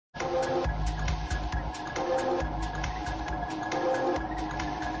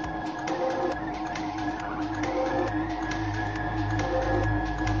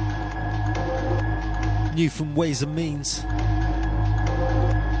new from Ways and Means.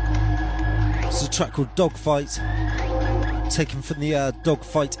 It's a track called Dogfight, taken from the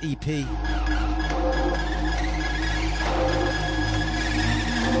Dogfight EP.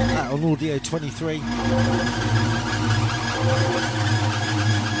 Out on Audio 23.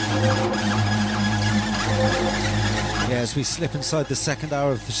 Yeah, as we slip inside the second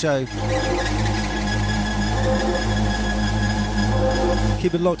hour of the show.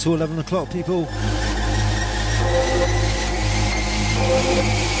 Keep it locked to 11 o'clock, people.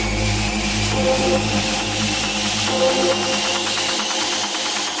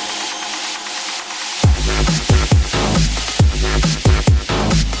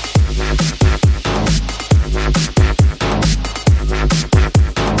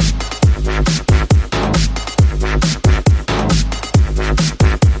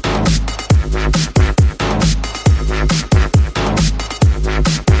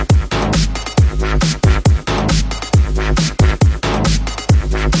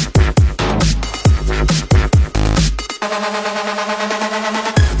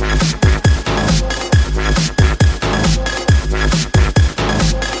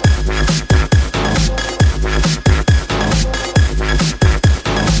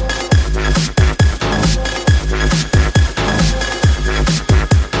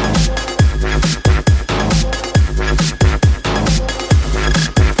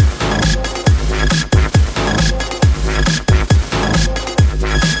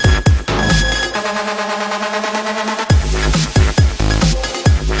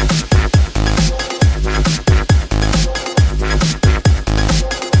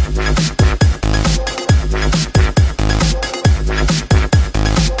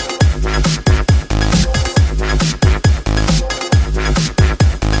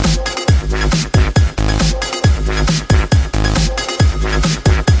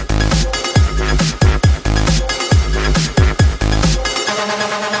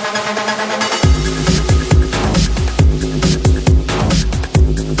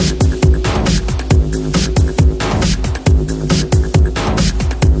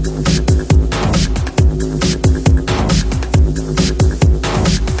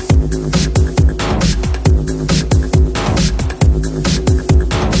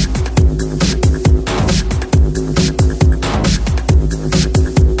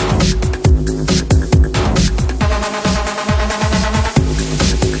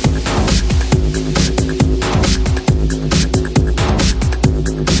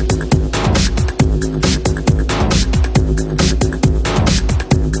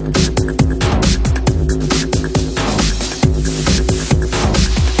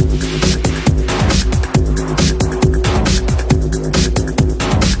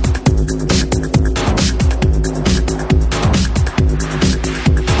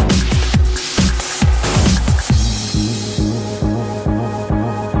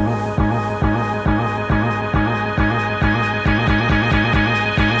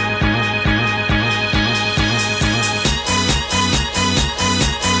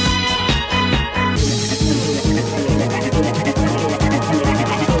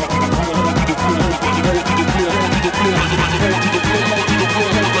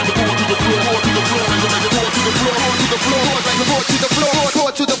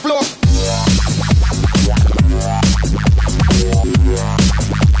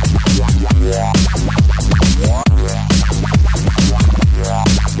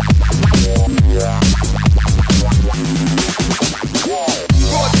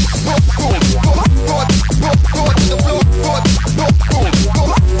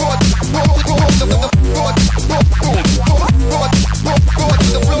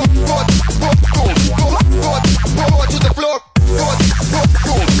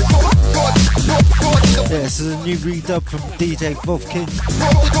 Redub from DJ Vovkin.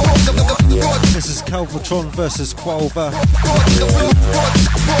 This is Calvatron versus Qualva.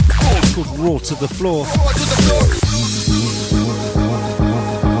 It's called Raw to the Floor. To the floor.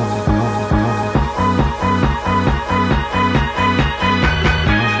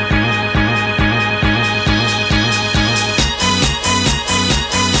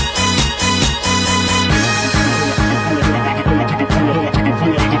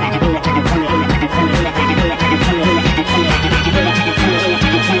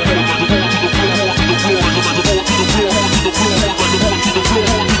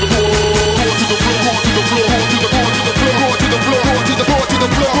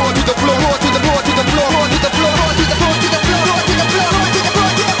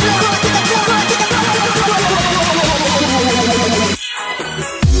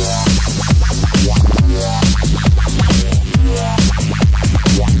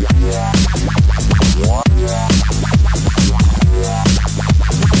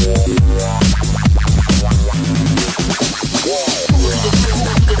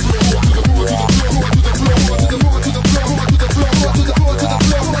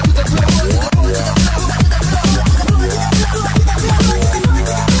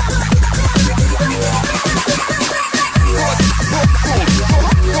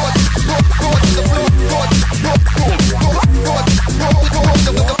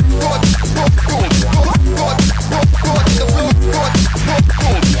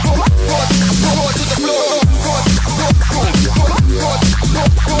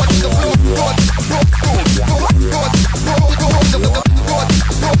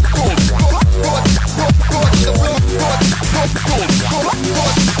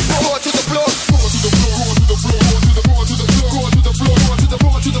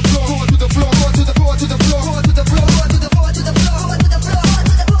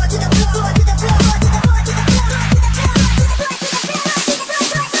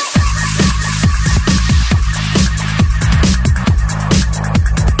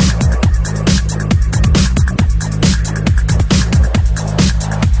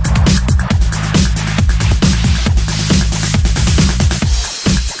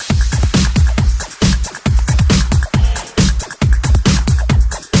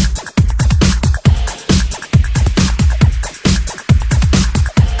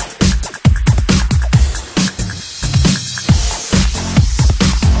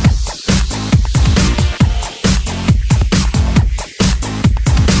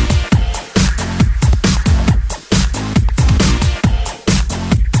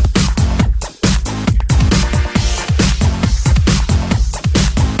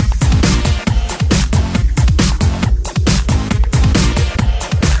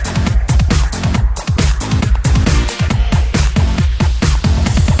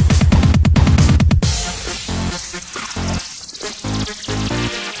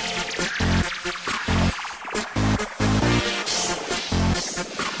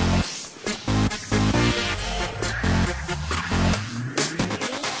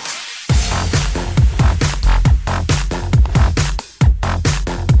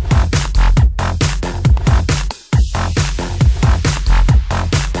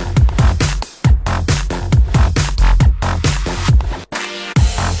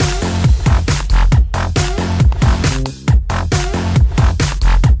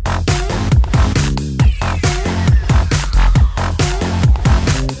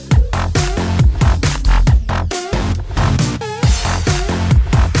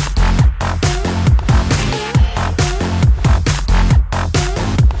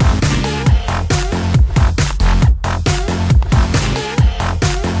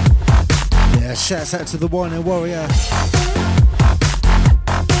 Shouts out to the Wino Warrior.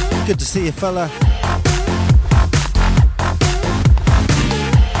 Good to see you, fella.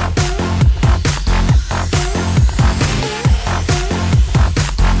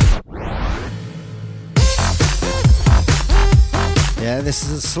 Yeah, this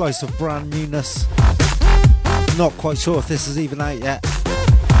is a slice of brand newness. Not quite sure if this is even out yet.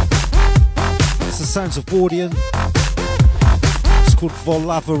 It's the sounds of Wardian. It's called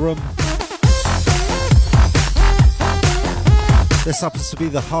Volavarum. This happens to be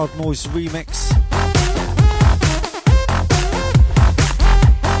the Hard Noise remix.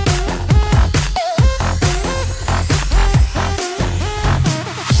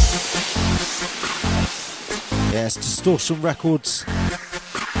 Yeah, it's Distortion Records.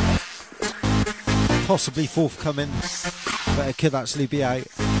 Possibly forthcoming, but it could actually be out.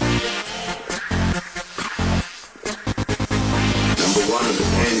 Number one of the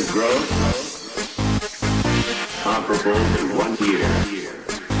pain growth. Comparable to 1 year.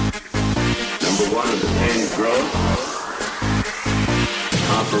 Number one of the pain growth.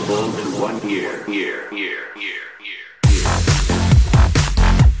 Comparable to 1 year.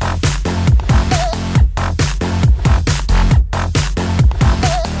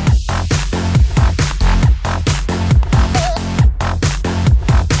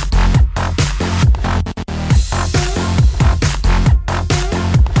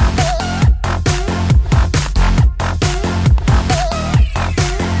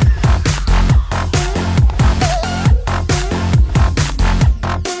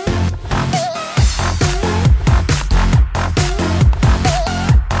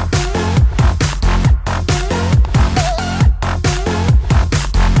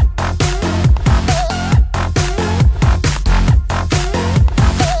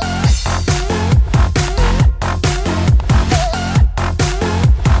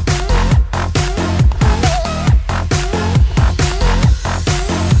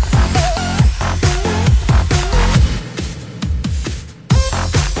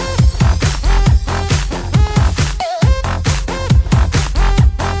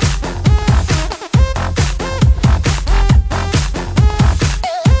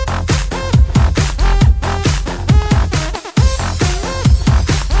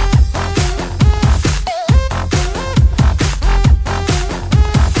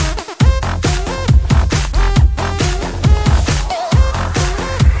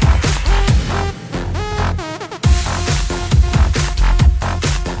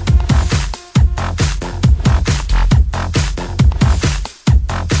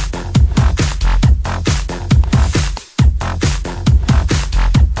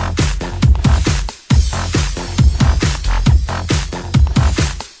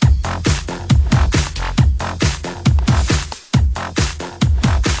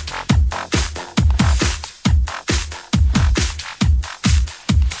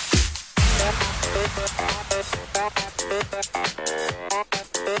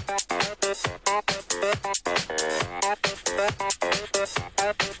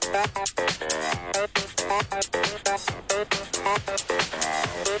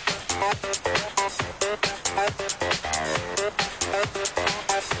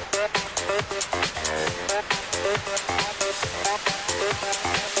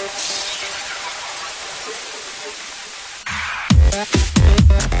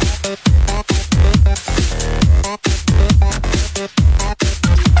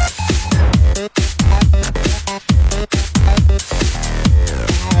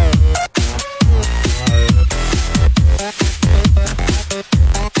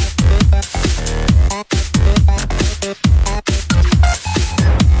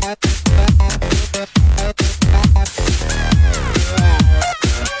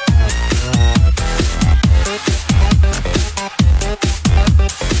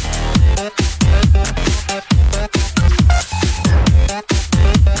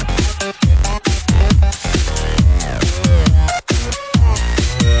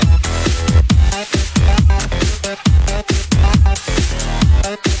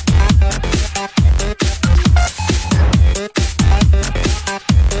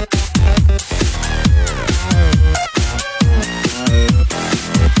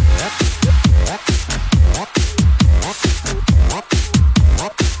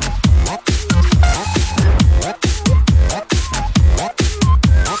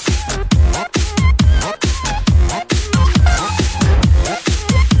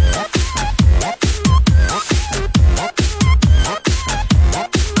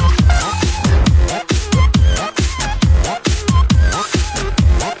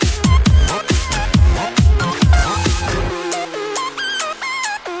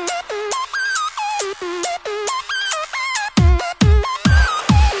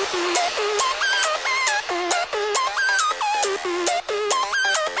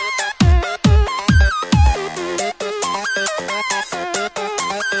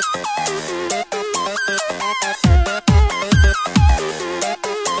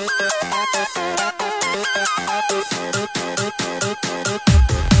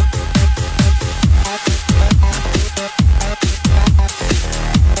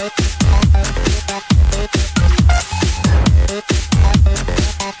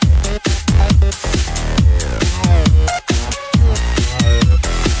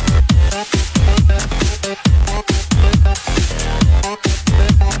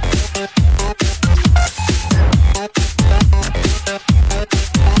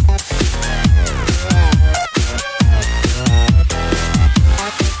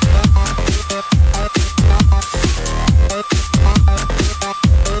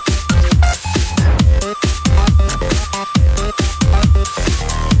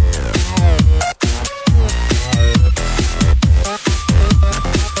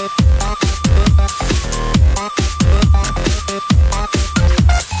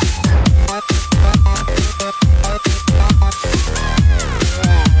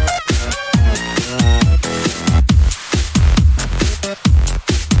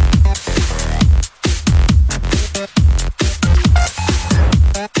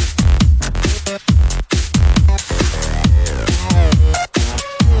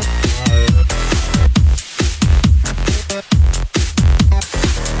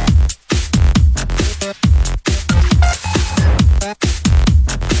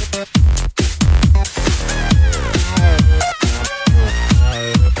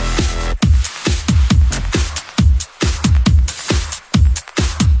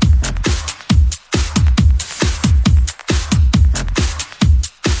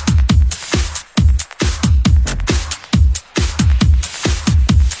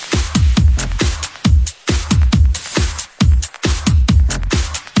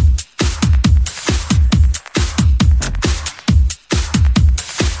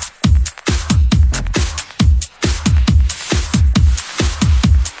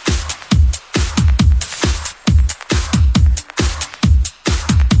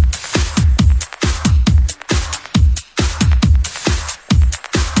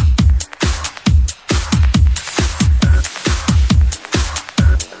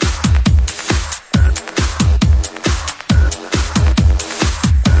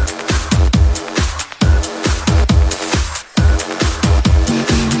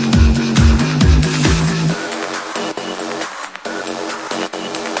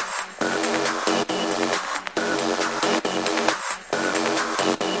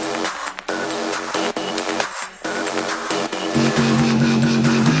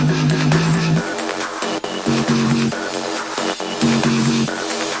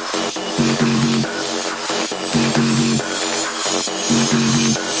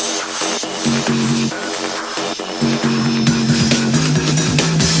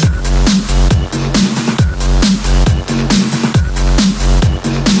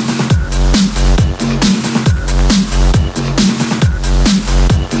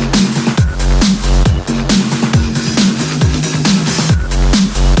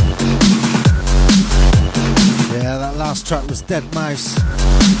 track was Dead Mouse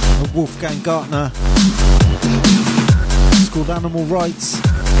and Wolfgang Gartner. It's called Animal Rights.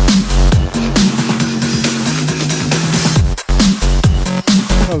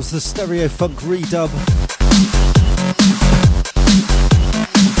 That was the Stereo Funk redub.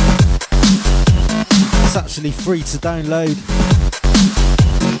 It's actually free to download.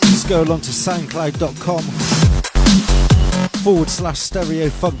 Just go along to soundcloud.com/Stereo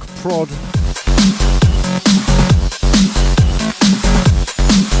Funk Prod.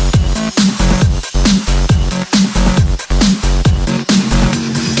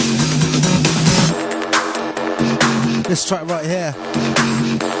 This track right here,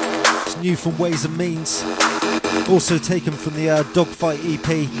 it's new from Ways and Means, also taken from the Dogfight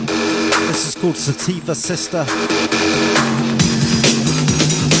EP. This is called Sativa Sister.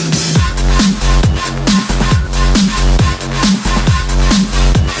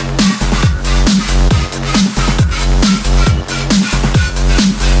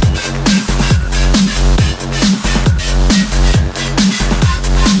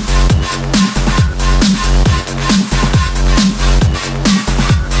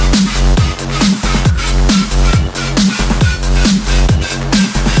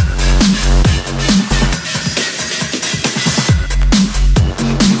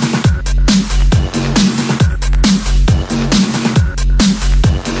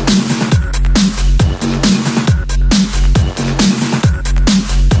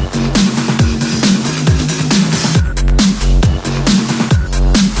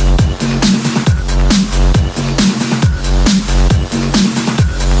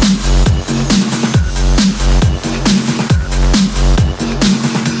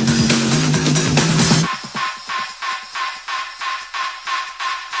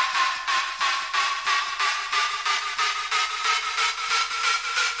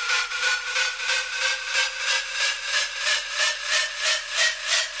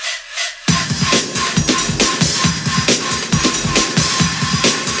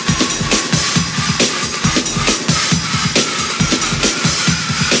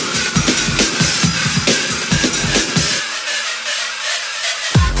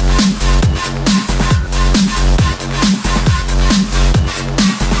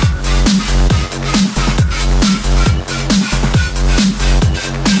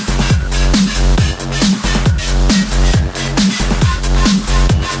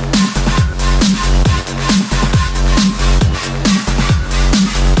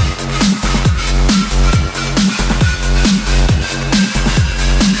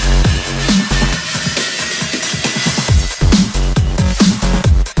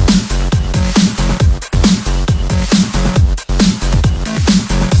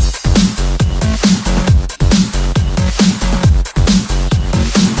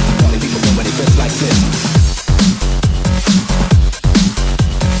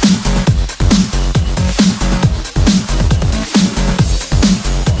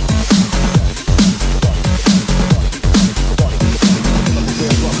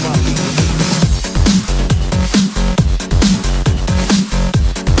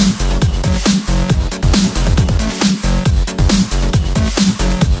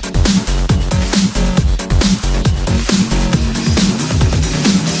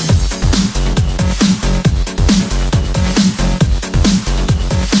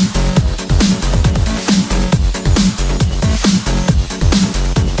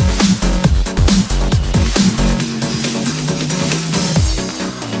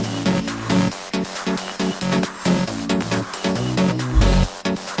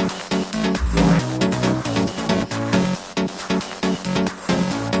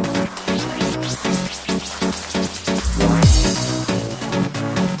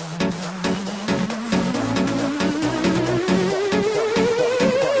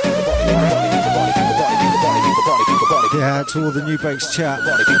 Yeah, to all the Nubreaks chat.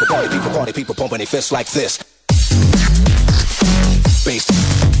 Party people pumping their fists like this. Bass.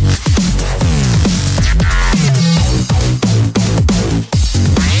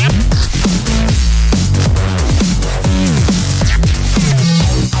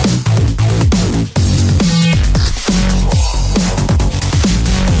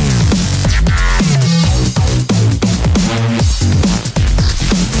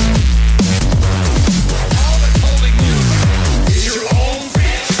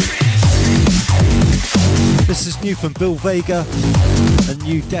 This is new from Bill Vega, A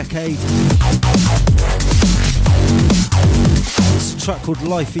New Decade. It's a track called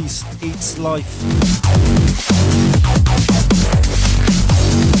Life Eats Life.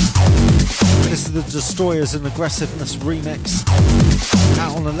 This is the Destroyers and Aggressiveness remix,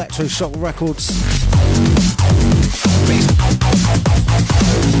 out on Electroshock Records. Bass.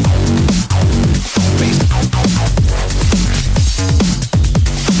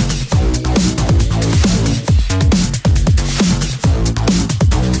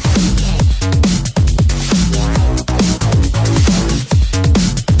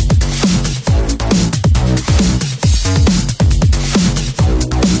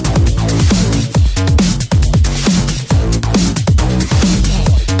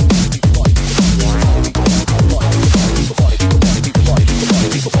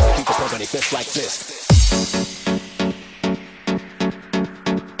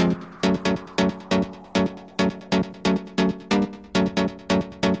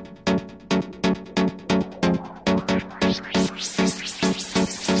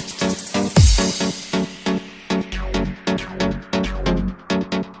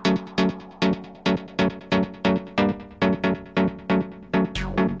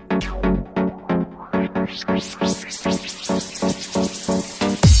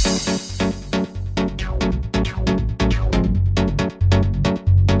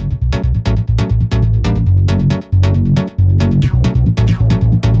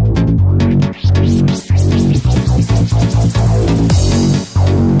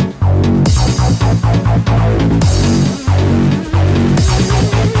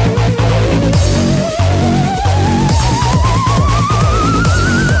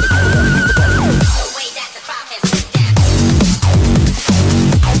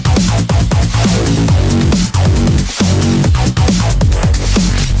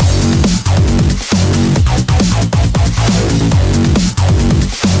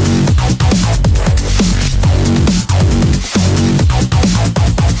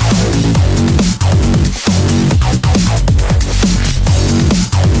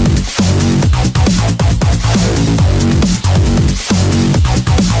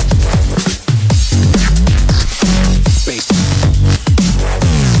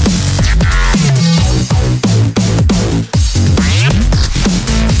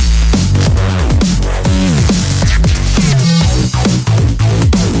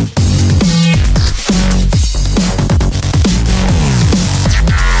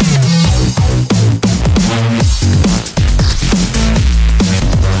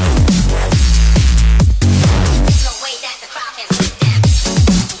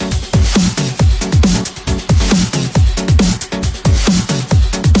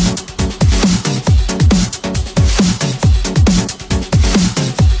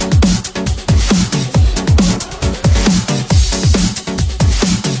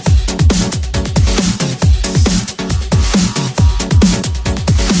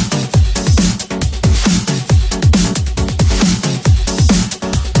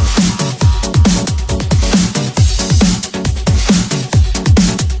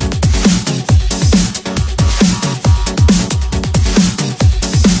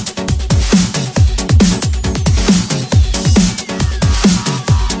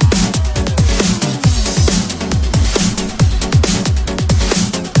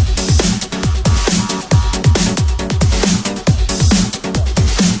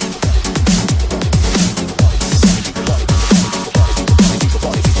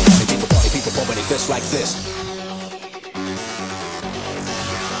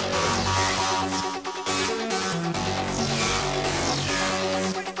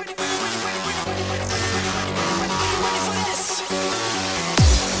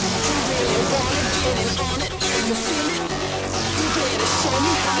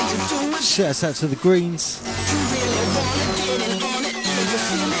 Shouts out to the Greens.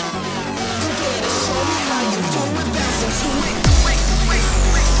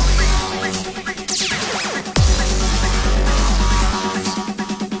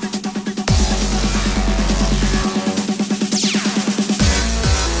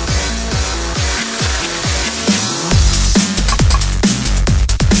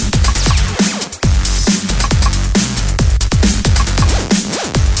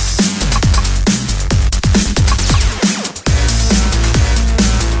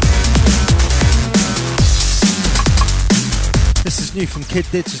 New from Kid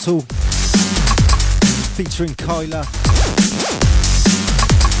Digital featuring Kyla.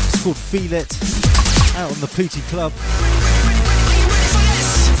 It's called Feel It, out on the Pooty Club.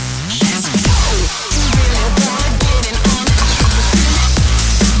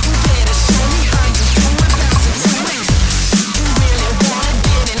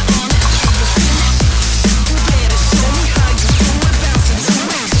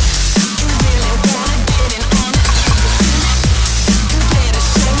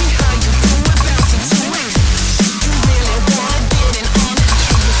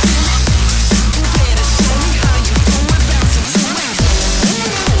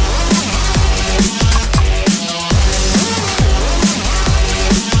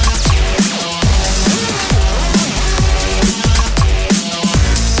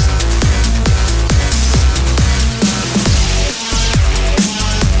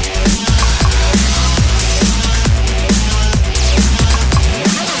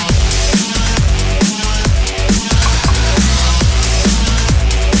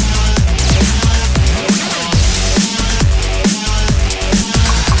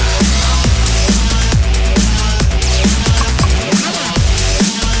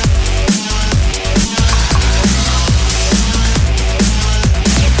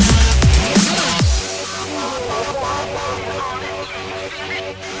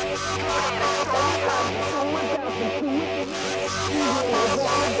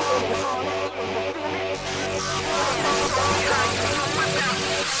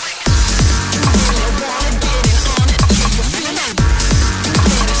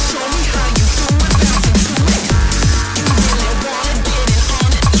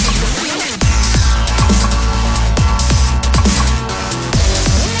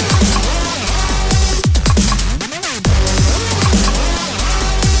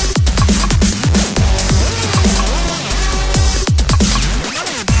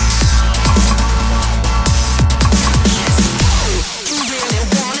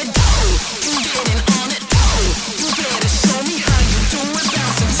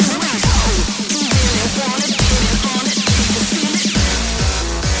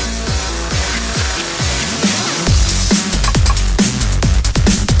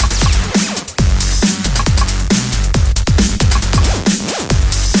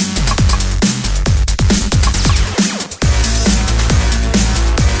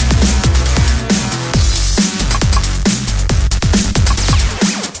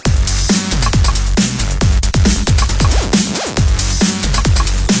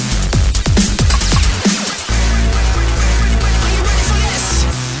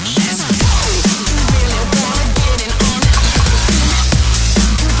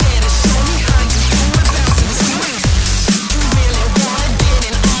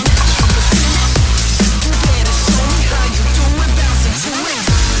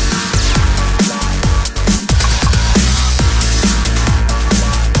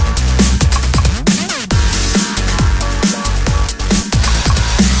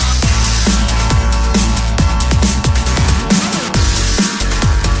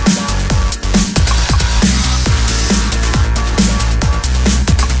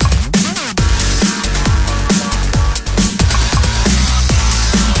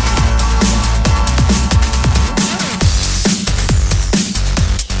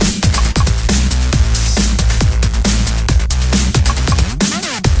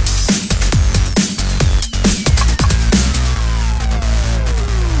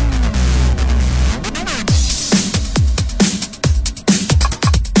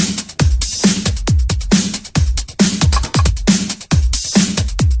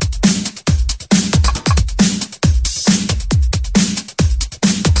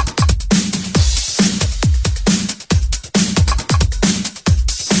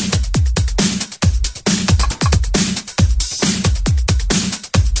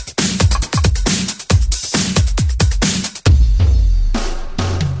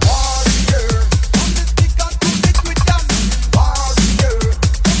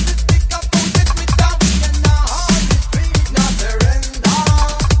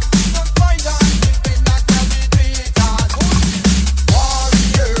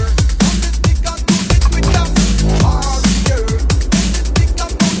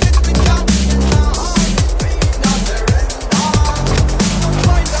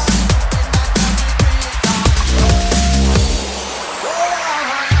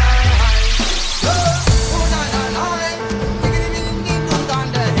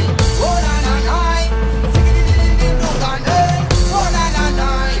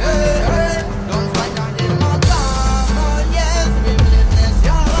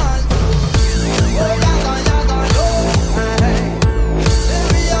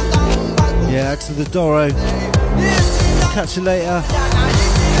 to the Doro. Catch you later.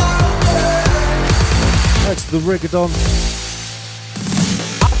 Out to the Rigadon.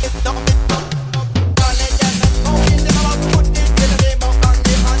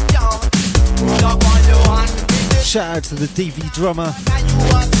 Shout out to the DV drummer.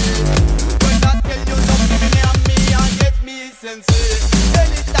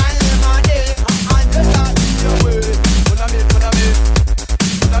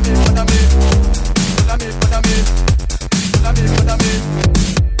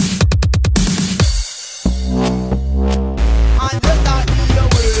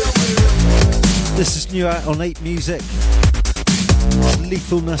 This is new out on 8 Music. It's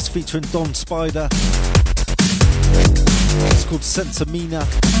Lethalness featuring Don Spider. It's called Sensamina.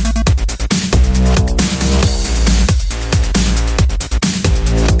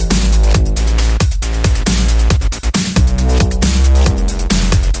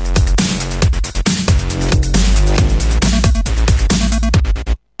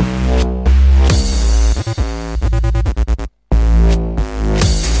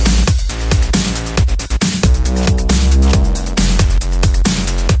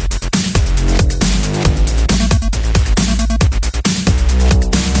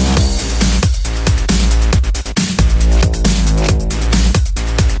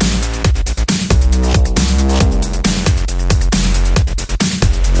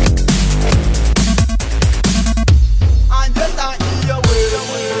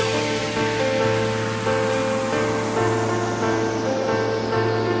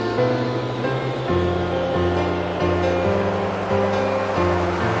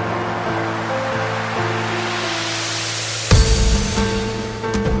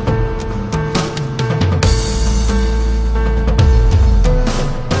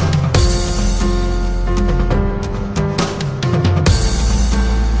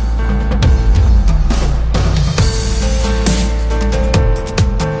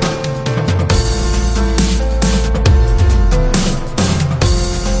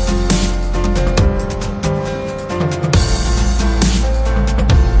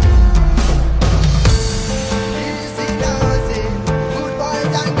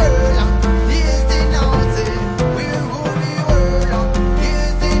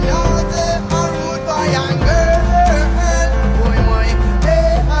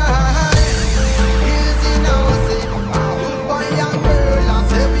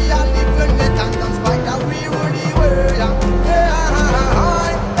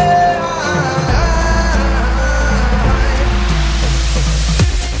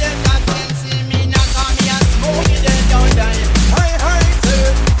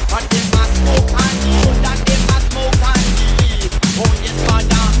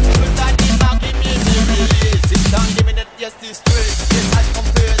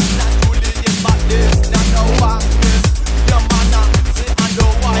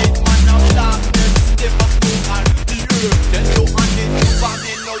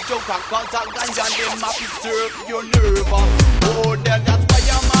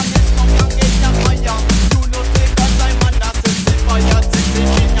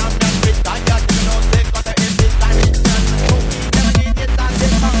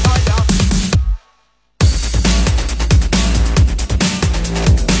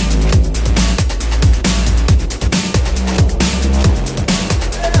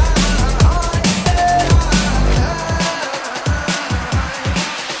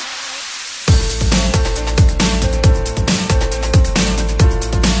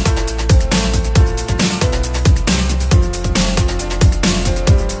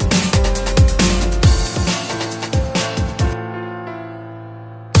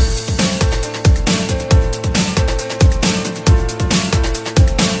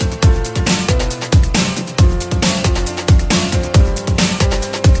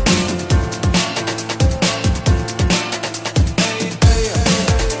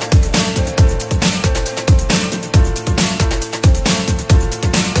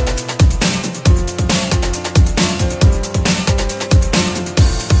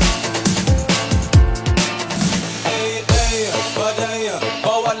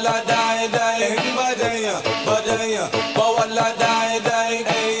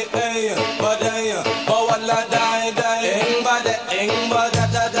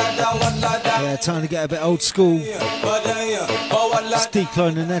 Yeah, time to get a bit old school. It's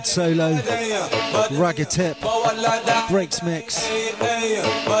Decline and Ed Solo, Ragged Tip, Breaks Mix.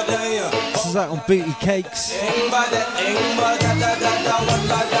 This is out on Booty Cakes.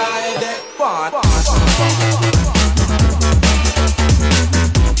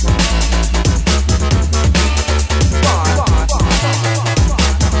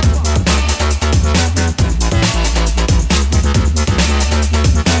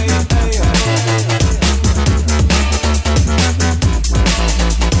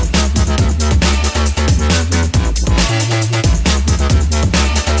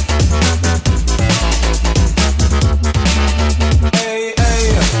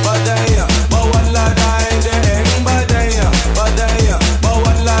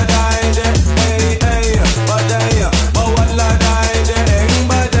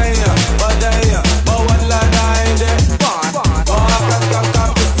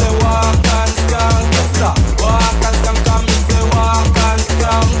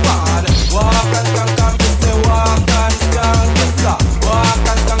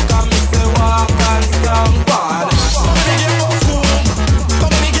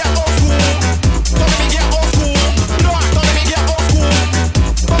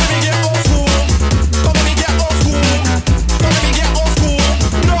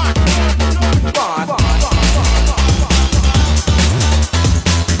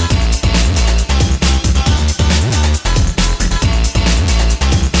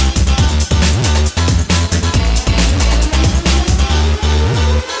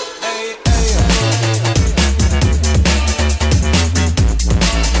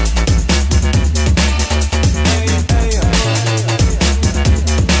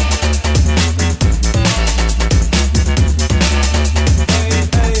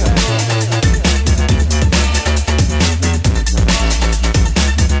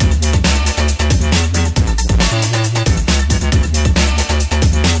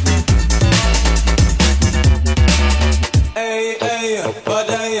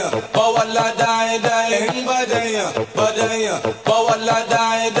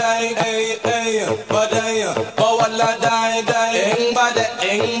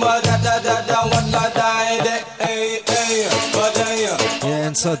 Yeah,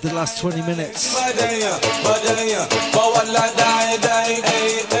 inside the last 20 minutes.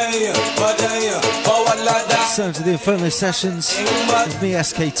 Sounds of the Inferno sessions with me,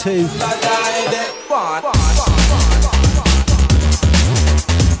 SK2.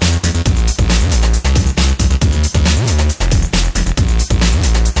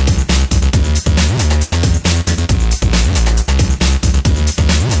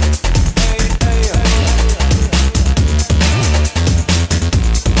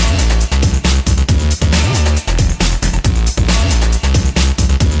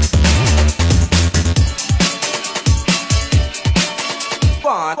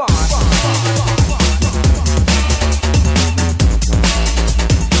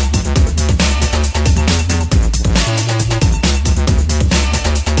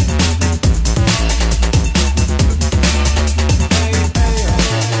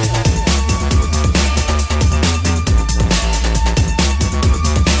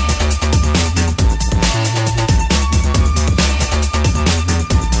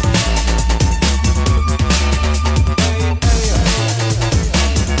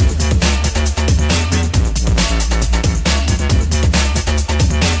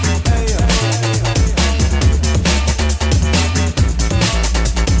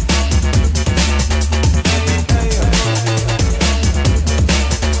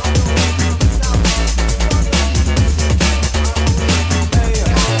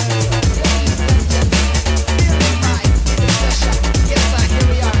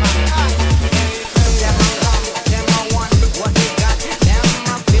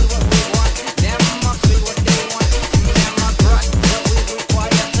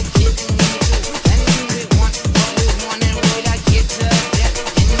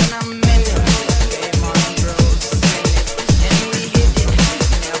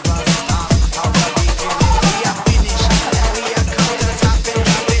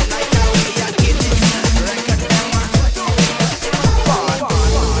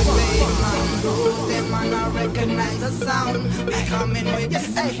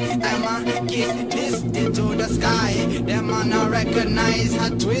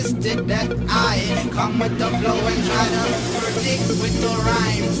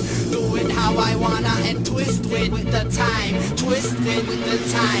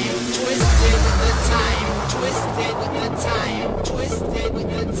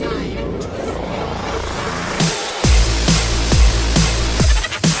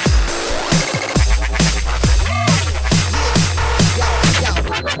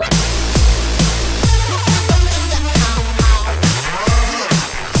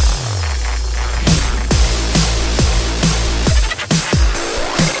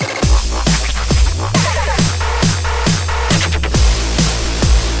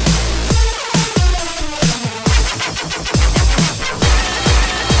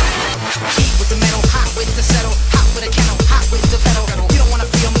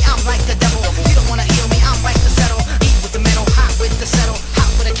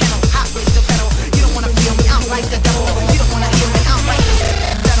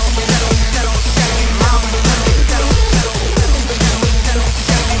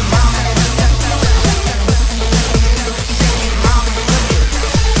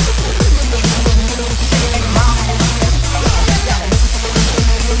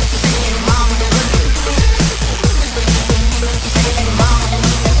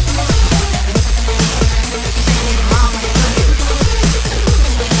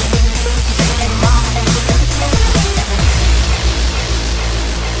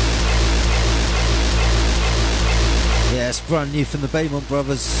 Brand new from the Baymont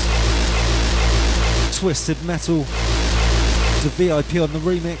Brothers. Twisted Metal. The VIP on the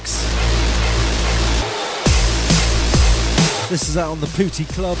remix. This is out on the Pooty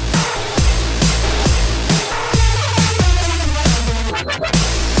Club.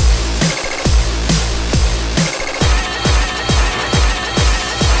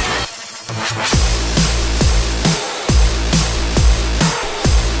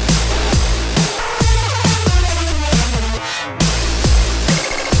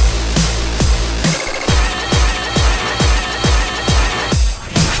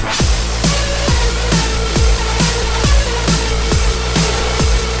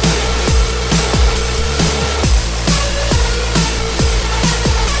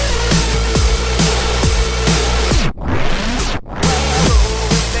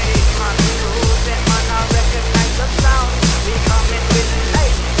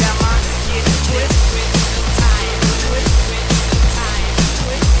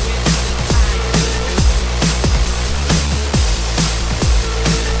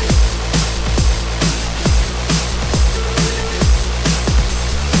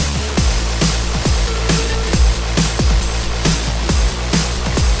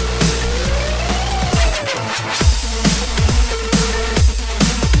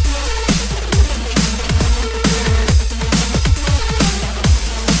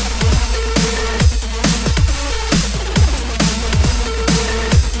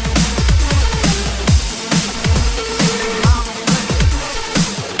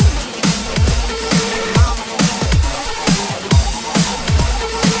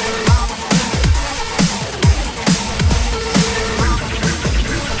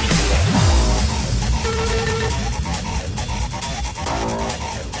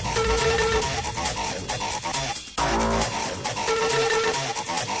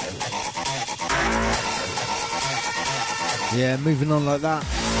 Yeah, moving on like that.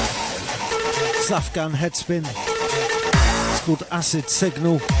 It's Afghan Headspin. It's called Acid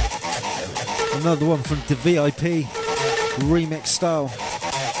Signal. Another one from the VIP, remix style.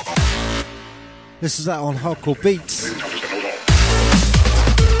 This is out on Hardcore Beats.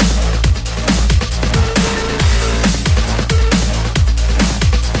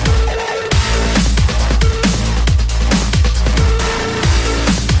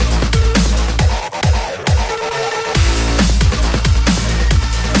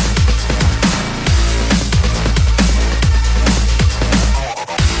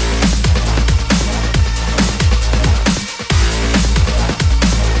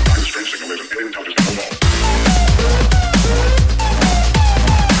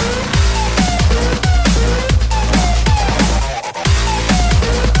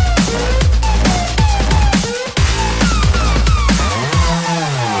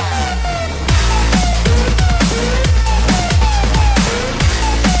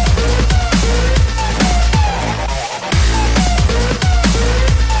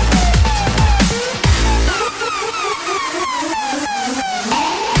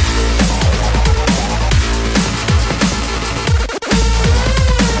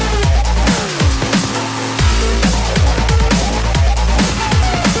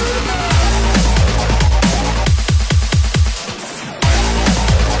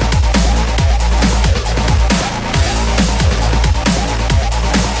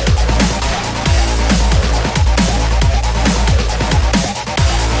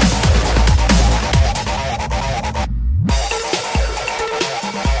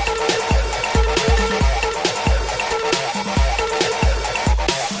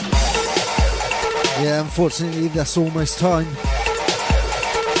 Unfortunately, that's almost time.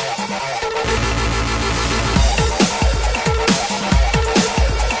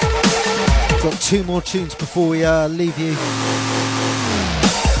 Got 2 more tunes before we leave you.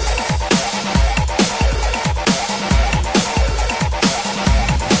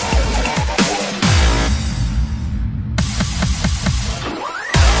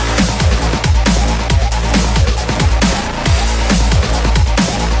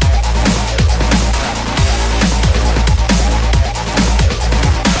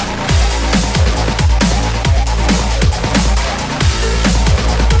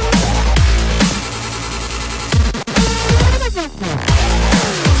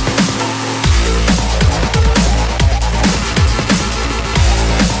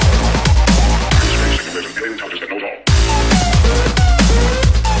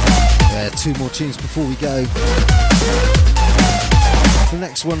 Tunes before we go. The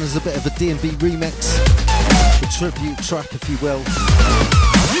next one is a bit of a D&B remix, a tribute track if you will.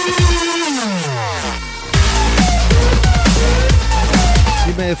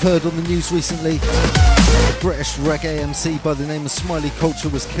 You may have heard on the news recently, a British reggae MC by the name of Smiley Culture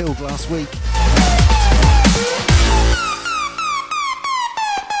was killed last week.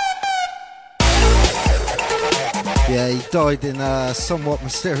 Yeah, he died in somewhat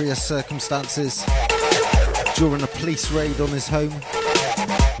mysterious circumstances during a police raid on his home.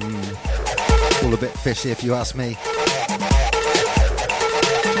 All a bit fishy if you ask me.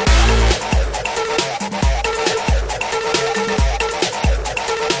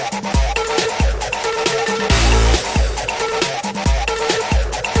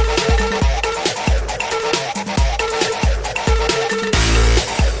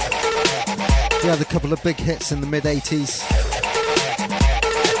 He had a couple of big hits in the mid-80s.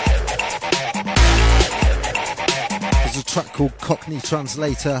 There's a track called Cockney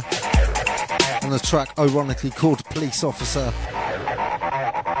Translator and a track ironically called Police Officer.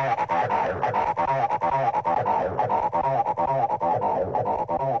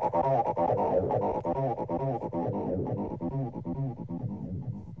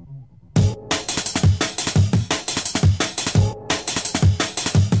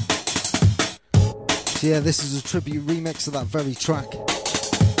 So yeah, this is a tribute remix of that very track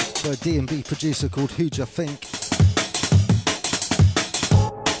by a D&B producer called Who Ya Think.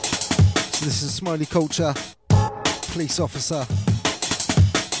 So this is Smiley Culture, Police Officer,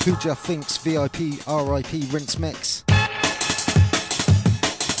 Who Ya Think's VIP RIP Rinse Mix.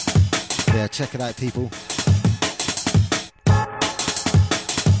 Yeah, check it out, people.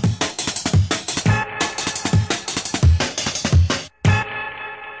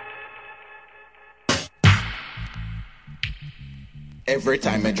 Every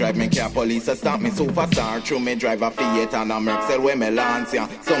time I drive me car, police stop me superstar. Through me drive a Fiat and a Mercel where me lance ya.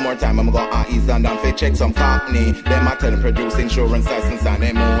 Some more time I'm gonna ease and down fi check some Cockney. Them a tell produce insurance license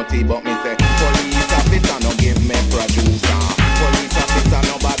and MOT, but me say police officer no give me producer. Police officer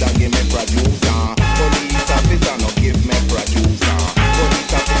no bother give me producer. Police officer no give me producer.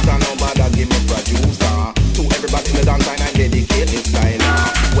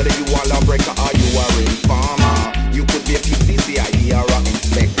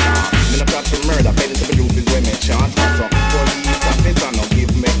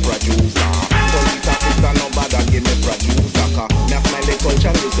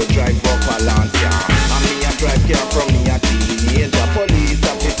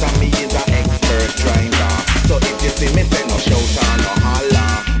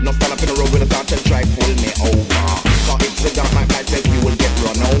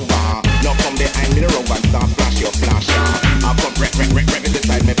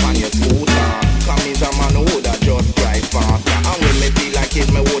 beside me on your scooter. Come is a man who woulda just drive faster. And when me feel like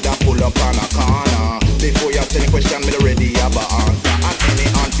it, me woulda pull up on a corner. Before you ask any question, me already have a answer. And any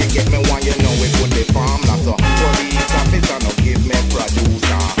answer get me one, you know it would be formula. So police officer no give me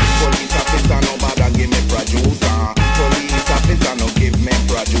producer. Police officer no bother give me producer. Police officer no give me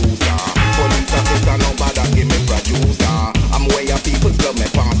producer. Police officer no bother give me producer. I'm where your people's love me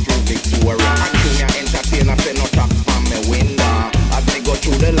pass through Victoria. And to me entertainer say no tax from me window. As me go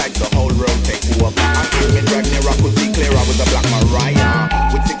through the lights the whole road take over. And till me drive near I could see clear I was a black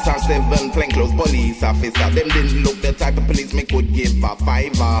Mariah. With 6 and 7 plainclothes police officer. Them didn't look the type of police me could give a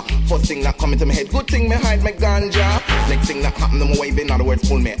fiver. First thing that come into my head, good thing me hide my ganja. Next thing that happen, them wave, in other words,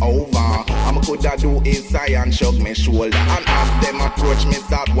 pull me over. I'm a coulda do is sigh and shrug me shoulder. And as them approach me,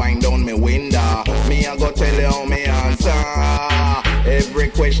 start wind down me window. Me I go tell you how me answer. Every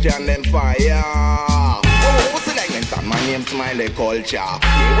question them fire. What's the name? My name's Smiley Culture.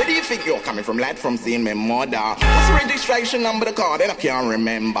 Yeah, where do you think you're coming from, lad? From seeing my mother. What's the registration number of the car? Then I can't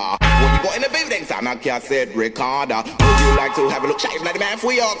remember. When you got in the building, son, I can't say recorder. Would you like to have a look? Shave like the man if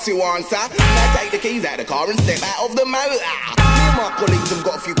we ask you answer. Now take the keys out of the car and step out of the motor. Me and my colleagues have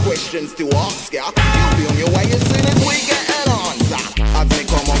got a few questions to ask ya. You'll be on your way as soon as we get an answer. As me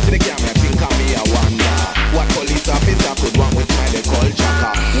come up to the camera, think of me I wonder what police officer could want with Smiley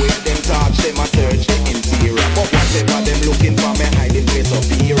Culture. With them touch, them a search the interior. But whatever them looking for, me hiding place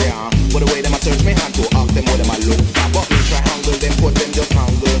superior. But the way them a search me hand to ask them what them a look for. But me try handle them, put them just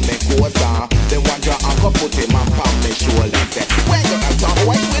handle me closer. Them one draw and go put him up on me shoulder. Say, we're gonna talk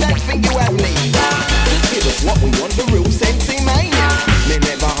white with that thing you have need. Just give us what we want, the real sexy mania. Me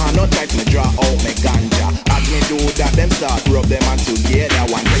never had no time, me draw out me ganja. As me do that, them start rub them and together.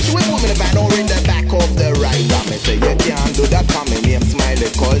 One day she will put me in the van or in the back of the rider. Me say you can't do that, come in name Smiley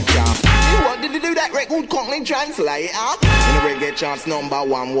Culture. You want to do that record company translator? In a reggae chance number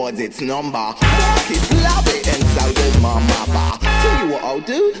 1 words its number. Marcus love it and so does my mother. Tell you what I'll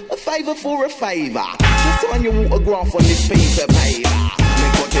do, a favour for a favour. Just sign your autograph on this piece of paper. Me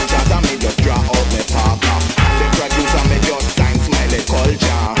cut in chat and me just draw out me parker. The producer me just sign Smiley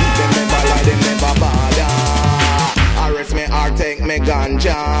Culture. Them never lie, them never bother. Arrest me or take me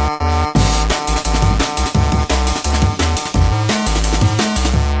ganja.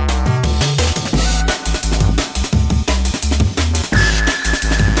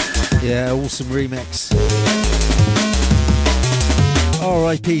 Yeah, awesome remix.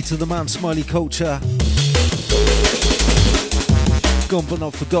 R.I.P. to the man Smiley Culture. Gone but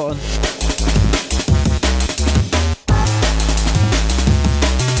not forgotten.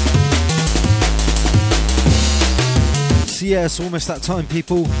 So yeah, it's almost that time,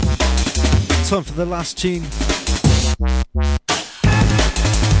 people. Time for the last tune.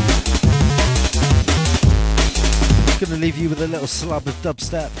 Gonna leave you with a little slab of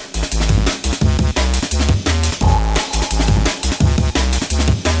dubstep.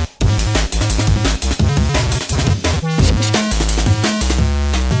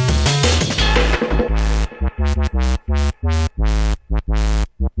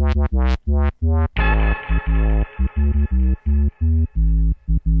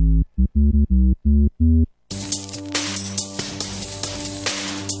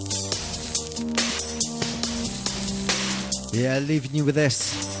 Yeah, leaving you with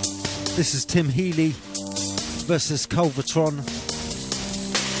this. This is Tim Healy versus Culvertron.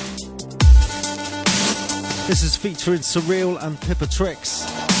 This is featuring Surreal and Pippa Tricks.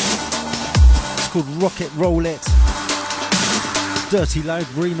 It's called Rocket Roll It. Dirty Loud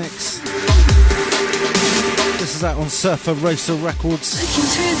remix. This is out on Surfer Racer Records. Looking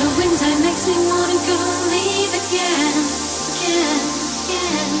through the window makes me wanna go leave again.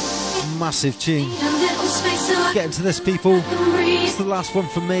 Massive tune. Get into this, people. It's the last one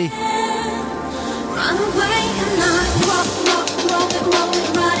from me. Run away and not roll it,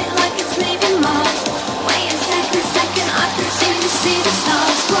 ride it like it's leaving Mars. Wait a second, I can see the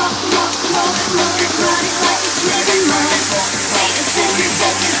stars. Roll it, ride it like it's leaving Mars. Wait a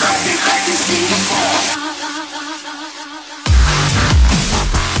second, I can see the stars.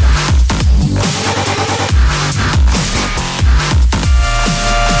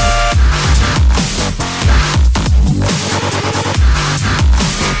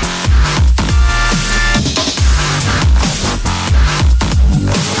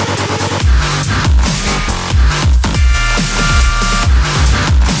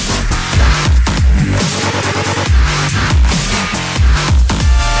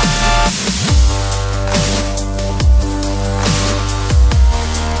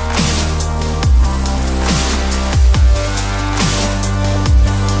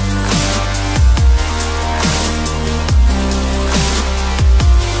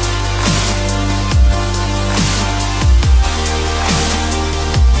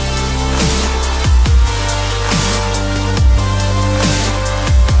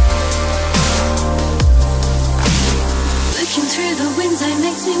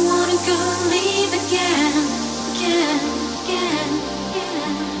 gonna leave again.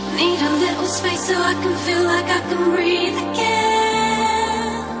 Need a little space so I can feel like I can breathe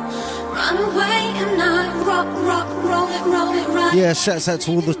again. Run away and I rock, roll it, right. Yeah, shouts out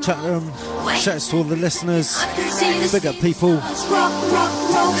to all the chat room. Shouts to all the listeners. Big up people.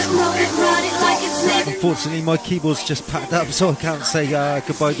 Unfortunately, my keyboard's just packed up, so I can't say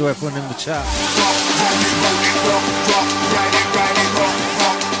goodbye to everyone in the chat.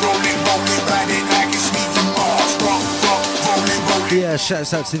 Yeah,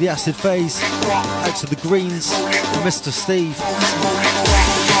 shouts out to the Acid Phase, out to the Greens, Mr. Steve,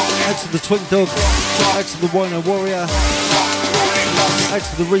 out to the Twink Dog, out to the Wino Warrior, out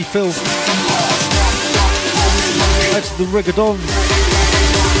to the Refill, out to the Rigadon.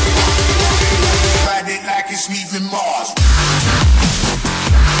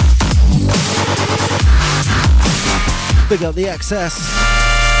 Big up the XS,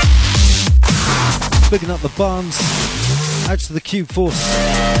 bigging up the Barnes. Out to the Cube Force,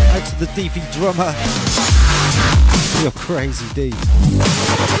 out to the DV drummer. You're crazy, D.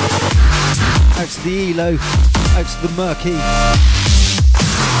 Out to the Elo, out to the Murky,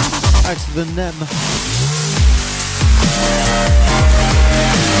 out to the Nem.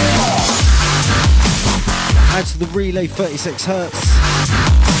 Out to the Relay 36 Hertz.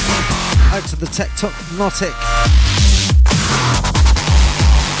 Out to the Tectonic.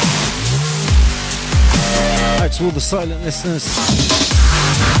 Out to all the silent listeners.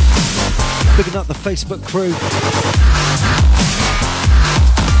 Bigging up the Facebook crew.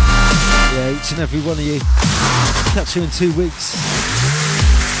 Yeah, each and every one of you. Catch you in 2 weeks.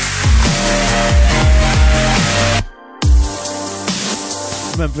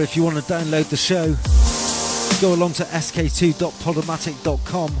 Remember, if you want to download the show, go along to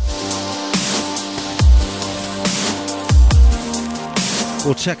sk2.podomatic.com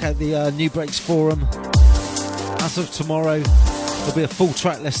or check out the Nubreaks forum. As of tomorrow, there'll be a full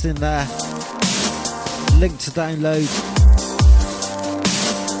track list in there, link to download.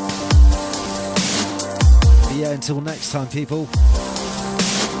 But yeah, until next time, people,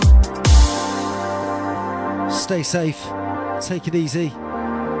 stay safe, take it easy.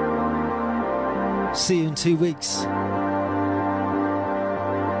 See you in 2 weeks.